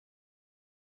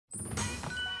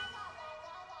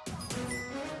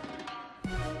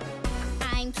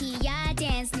I'm Kiya,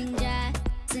 dance ninja,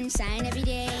 sunshine every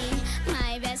day.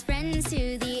 My best friends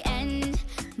to the end,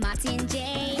 Marty and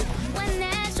Jay. When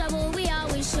there's trouble, we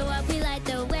always show up, we light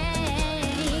the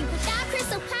way. With our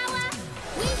crystal power,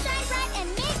 we shine bright and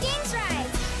make things right.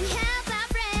 We help our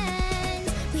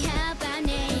friends, we help our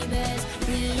neighbors.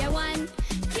 We are one,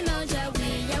 Kimoja,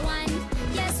 we are one.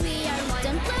 Yes, we are one.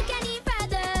 Don't look any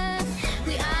further,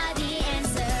 we are the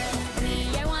answer.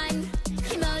 We are one,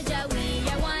 Kimoja, we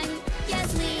are one.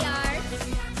 Yes, we are.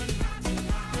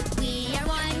 We are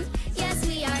one, yes,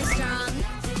 we are strong.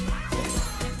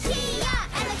 Kiya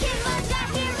and the Kimoja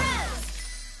heroes.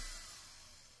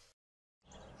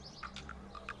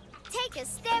 Take a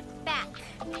step back.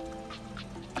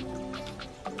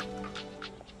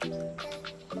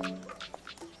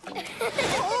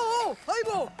 Oh,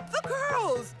 Aibo! The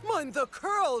curls! Mind the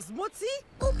curls, Mutzi!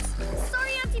 Oops,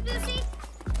 sorry, Auntie Boosie.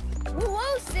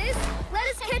 Whoa, sis! Let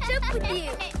us catch up with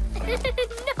you!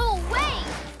 No way!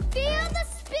 Feel the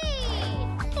speed!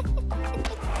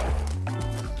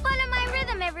 Follow my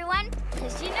rhythm, everyone.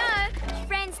 Because you know,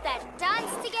 friends that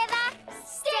dance together,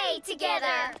 stay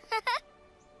together.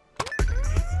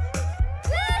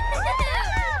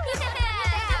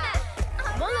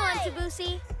 Molo, Auntie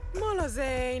Boosie. Mola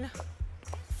Zane.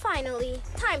 Finally,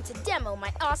 time to demo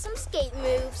my awesome skate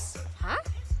moves. Huh?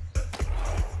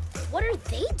 What are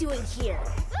they doing here?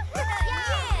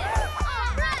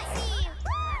 All right.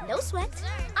 No sweat.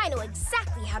 I know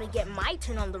exactly how to get my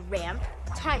turn on the ramp.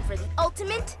 Time for the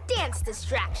ultimate dance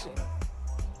distraction.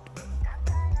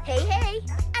 Hey, hey,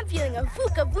 I'm feeling a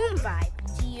Vuka Boom vibe.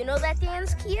 Do you know that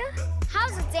dance, Kiya?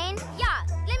 How's it, Zane? Yeah,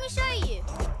 let me show you.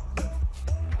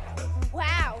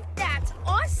 Wow, that's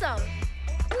awesome.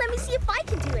 Let me see if I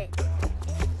can do it.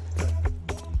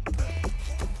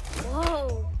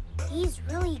 Whoa, he's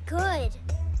really good.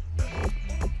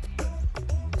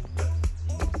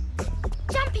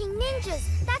 Jumping ninjas,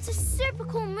 that's a super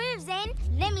cool move, Zane.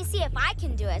 Let me see if I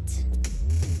can do it.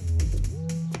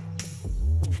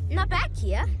 Not bad,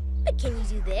 Kiya. But can you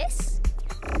do this?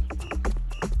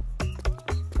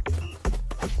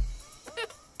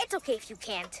 It's okay if you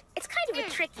can't. It's kind of a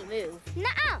tricky move.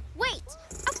 Nuh-uh, wait.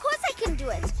 Of course I can do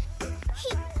it.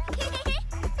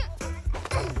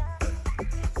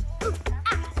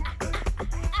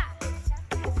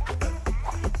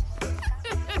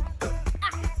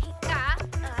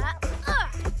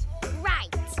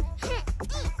 Right.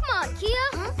 Come on, Kiya.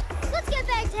 Let's get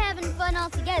back to having fun all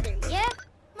together, yeah?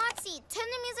 Moxie, turn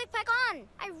the music back on.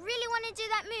 I really want to do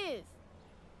that move.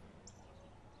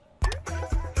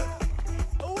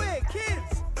 Oh, wait,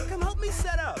 kids! Come help me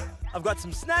set up. I've got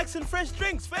some snacks and fresh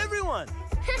drinks for everyone.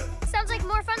 Sounds like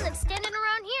more fun than standing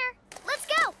around here. Let's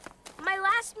go. My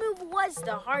last move was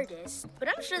the hardest, but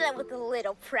I'm sure that with a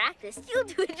little practice, you'll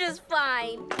do it just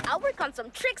fine. I'll work on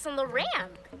some tricks on the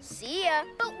ramp. See ya.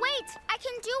 But wait, I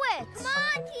can do it. Come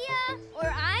on, Kiya, or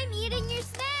I'm eating your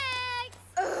snacks.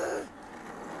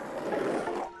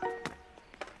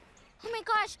 Oh my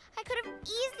gosh, I could have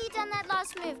easily done that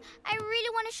last move. I really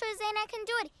want to show Zane I can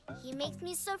do it. He makes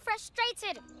me so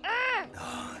frustrated.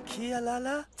 Oh, Kiya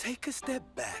Lala, take a step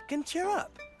back and cheer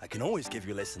up. I can always give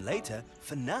you a lesson later.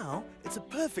 For now, it's a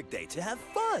perfect day to have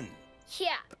fun.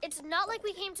 Yeah, it's not like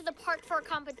we came to the park for a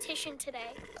competition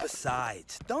today.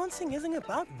 Besides, dancing isn't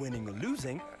about winning or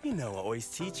losing. You know I always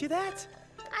teach you that.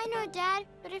 I know, Dad,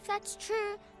 but if that's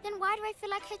true, then why do I feel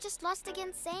like I just lost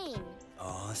against Zane?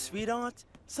 Oh, sweetheart,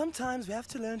 sometimes we have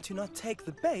to learn to not take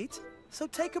the bait, so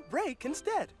take a break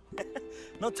instead.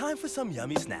 No time for some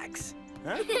yummy snacks.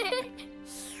 Huh?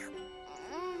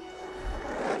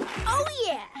 Oh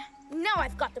yeah! Now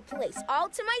I've got the place all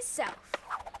to myself.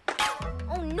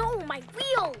 Oh no, my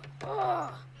wheel!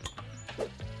 Ugh.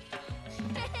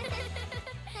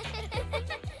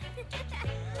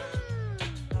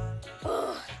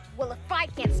 Ugh. Well, if I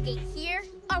can't skate here,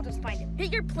 I'll just find a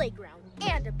bigger playground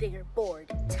and a bigger board.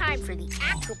 Time for the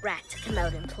actual brat to come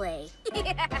out and play.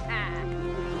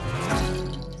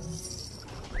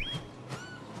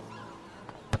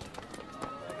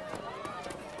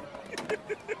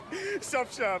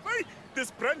 Sharp, sharp. Hey,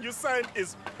 this brand new sign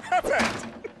is perfect.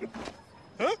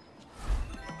 Huh?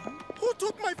 Who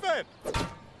took my fan?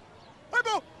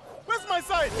 Aibo, where's my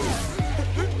sign?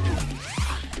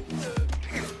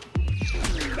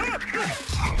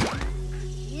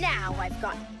 Now I've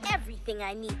got everything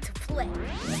I need to play.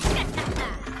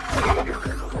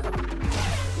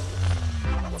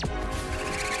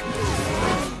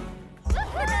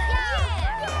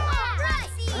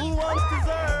 Who wants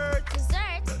dessert?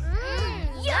 Dessert?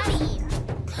 Yummy!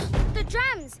 The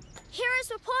drums! Heroes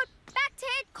report back to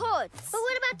headquarters. But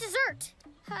what about dessert?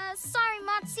 Sorry,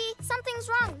 Motsi. Something's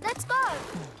wrong. Let's go.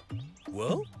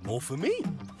 Well, more for me.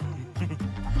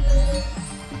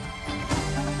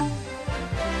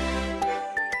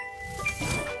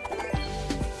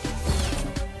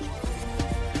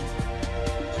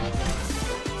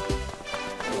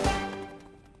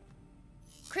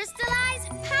 Crystallize,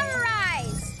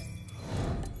 powerize!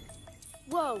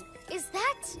 Whoa, is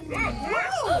that...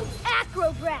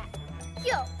 Acrobrat!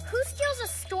 Yo, who steals a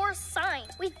store sign?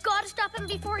 We've got to stop him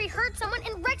before he hurts someone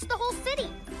and wrecks the whole city.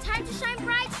 Time to shine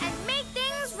bright and make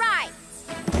things right!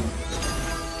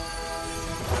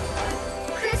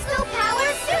 Crystal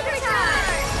Power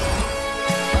Supercharge!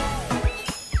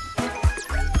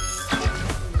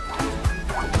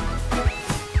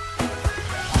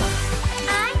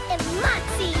 I am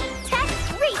Moxie, Tech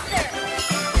Racer!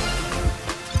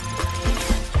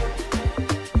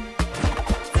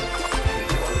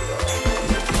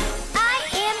 I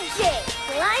am Jay,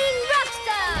 Flying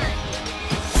Rockstar!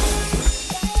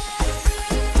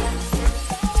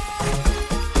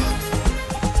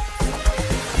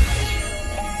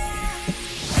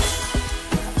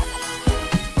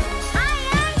 I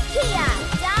am Kiya,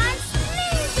 Dance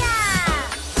Ninja!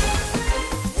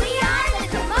 We are the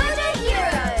Kimoja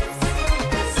Heroes!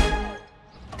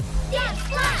 Dance,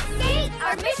 fly, skate,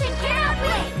 our mission cannot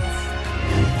wait!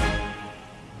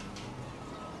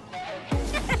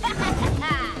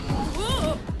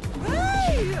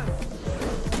 Hey!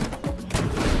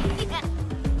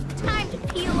 Time to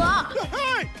peel off!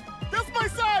 Hey! That's my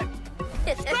sign!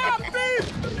 Stop, thief!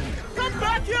 Come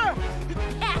back here!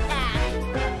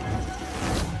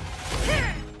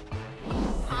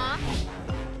 Huh?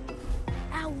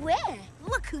 Away!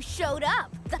 Look who showed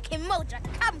up! The Kimoja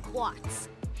Kumquats!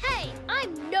 Hey,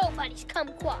 I'm nobody's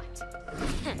kumquat.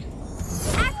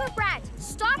 Acrobrat,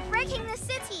 stop wrecking the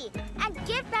city and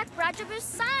give back Rajabu's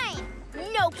sign!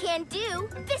 No can do!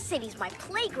 This city's my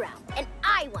playground, and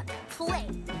I want to play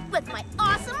with my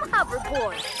awesome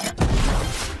hoverboard!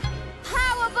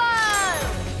 Powerbomb!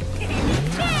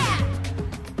 Yeah!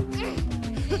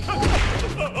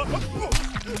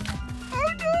 Oh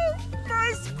no!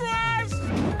 My squash!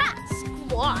 Ha!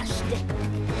 Squashed!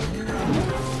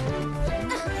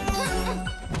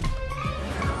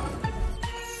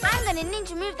 I'm gonna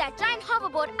ninja move that giant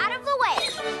hoverboard out of the way!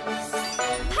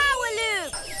 Power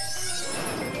loop!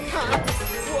 Huh?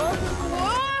 Whoa.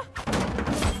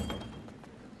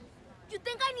 You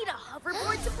think I need a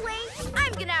hoverboard to play?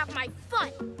 I'm gonna have my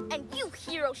fun! And you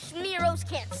hero schmearos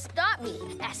can't stop me!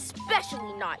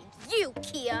 Especially not you,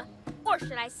 Kiya! Or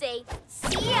should I say,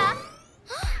 see ya!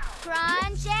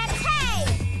 Crunch and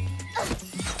hay!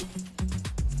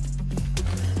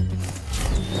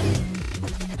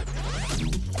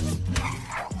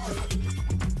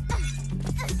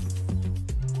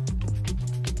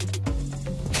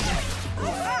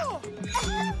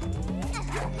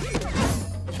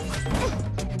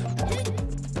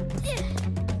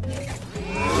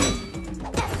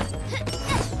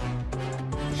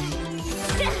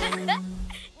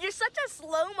 You're such a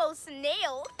slow-mo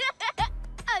snail.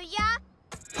 Oh, yeah?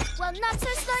 Well, not so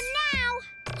slow now.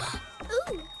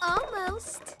 Ooh,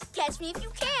 almost. Catch me if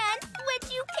you can,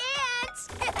 which you can't.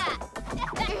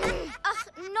 Ugh,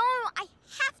 no, I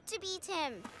have to beat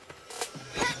him.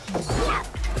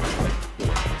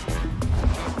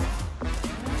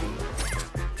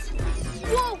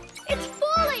 Whoa, it's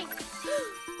falling!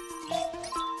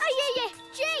 Ay,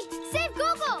 Jay, save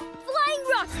Gogo! Flying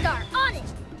Rockstar, on it.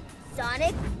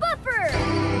 Sonic Buffer.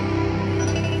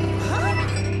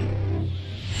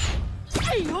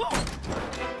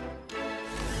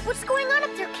 What's going on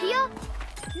up there, Kiya?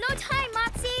 No time,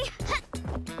 Moxie.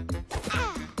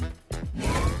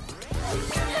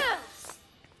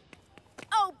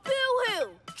 Oh, boo-hoo!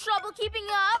 Trouble keeping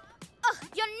up? Ugh,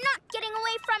 you're not getting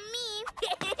away from me.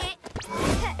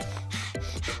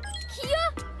 Kiya?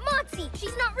 Moxie,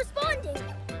 she's not responding.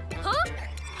 Huh?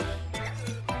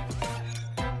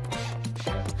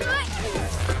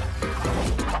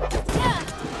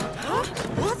 Huh?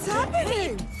 What's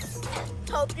happening?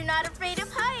 Hope you're not afraid of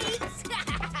heights.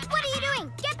 What are you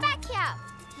doing? Get back here.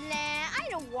 Nah, I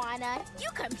don't wanna.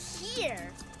 You come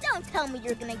here. Don't tell me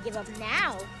you're gonna give up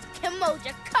now.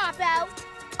 Kimoja cop-out.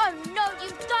 Oh, no,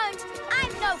 you don't.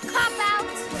 I'm no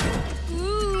cop-out.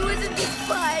 Ooh, isn't this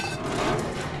fun?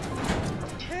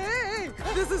 Hey,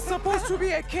 this is supposed to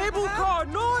be a cable car,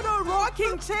 not a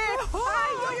rocking chair.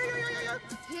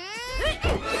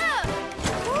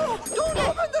 Oh, don't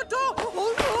open the door.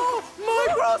 Oh, no, my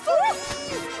groceries.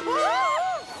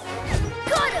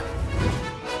 Got him!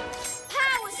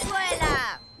 Power swirler!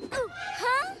 Ooh,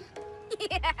 huh?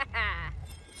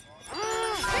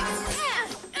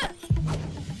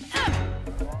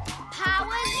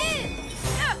 Power loop!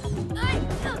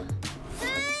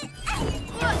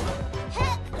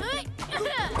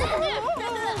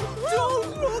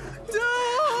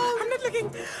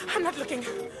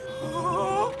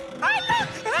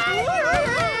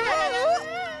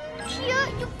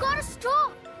 Kiya, you gotta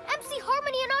stop. MC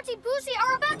Harmony and Auntie Boosie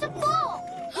are about to fall.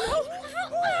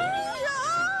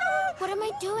 What am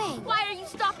I doing? Why are you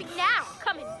stopping now?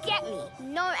 Come and get me.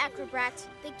 No, Acrobat.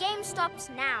 The game stops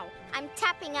now. I'm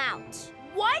tapping out.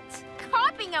 What?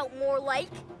 Copping out more like.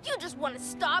 You just want to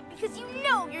stop because you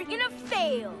know you're gonna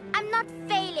fail. I'm not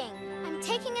failing. I'm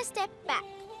taking a step back.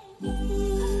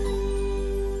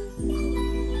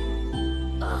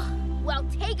 Ugh. Well,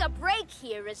 take a break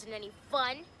here isn't any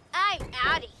fun. I'm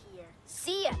out of here.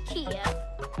 See ya, Kiya.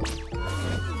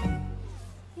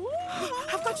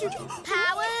 I've got you.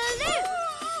 Power loop!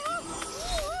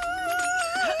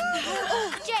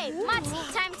 Jay, Matsu,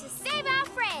 time to save our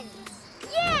friends.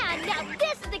 Yeah, now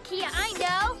this is the Kiya I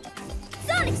know.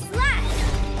 Sonic Slash!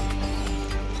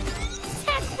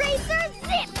 Tech Racer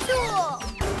Zip Tool!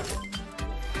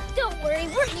 Don't worry,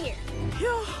 we're here.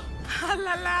 Yo,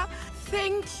 halala.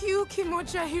 Thank you,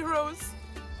 Kimoja heroes.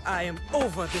 I am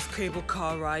over this cable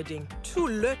car riding. Too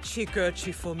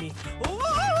lurchy-gurchy for me.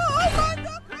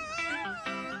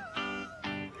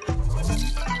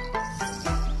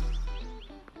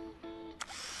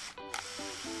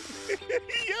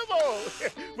 Yellow!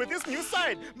 With this new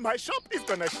sign, my shop is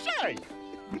gonna shine.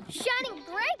 Shining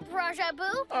bright, Raja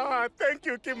Boo. Ah, thank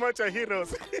you, Kimoja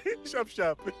heroes. Shop,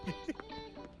 shop.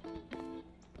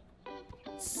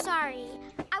 Sorry.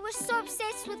 I was so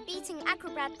obsessed with beating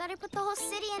Acrobat that I put the whole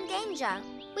city in danger.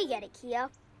 We get it, Kiya.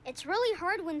 It's really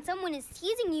hard when someone is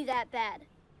teasing you that bad.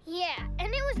 Yeah,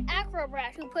 and it was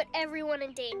Acrobat who put everyone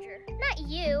in danger, not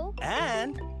you.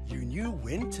 And you knew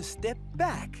when to step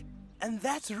back. And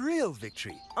that's real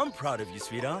victory. I'm proud of you,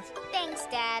 sweetheart. Thanks,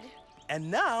 Dad. And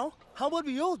now, how about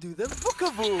we all do the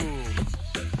bookavoom?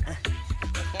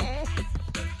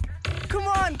 Come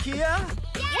on, Kiya.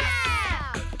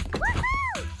 Yeah! Woohoo!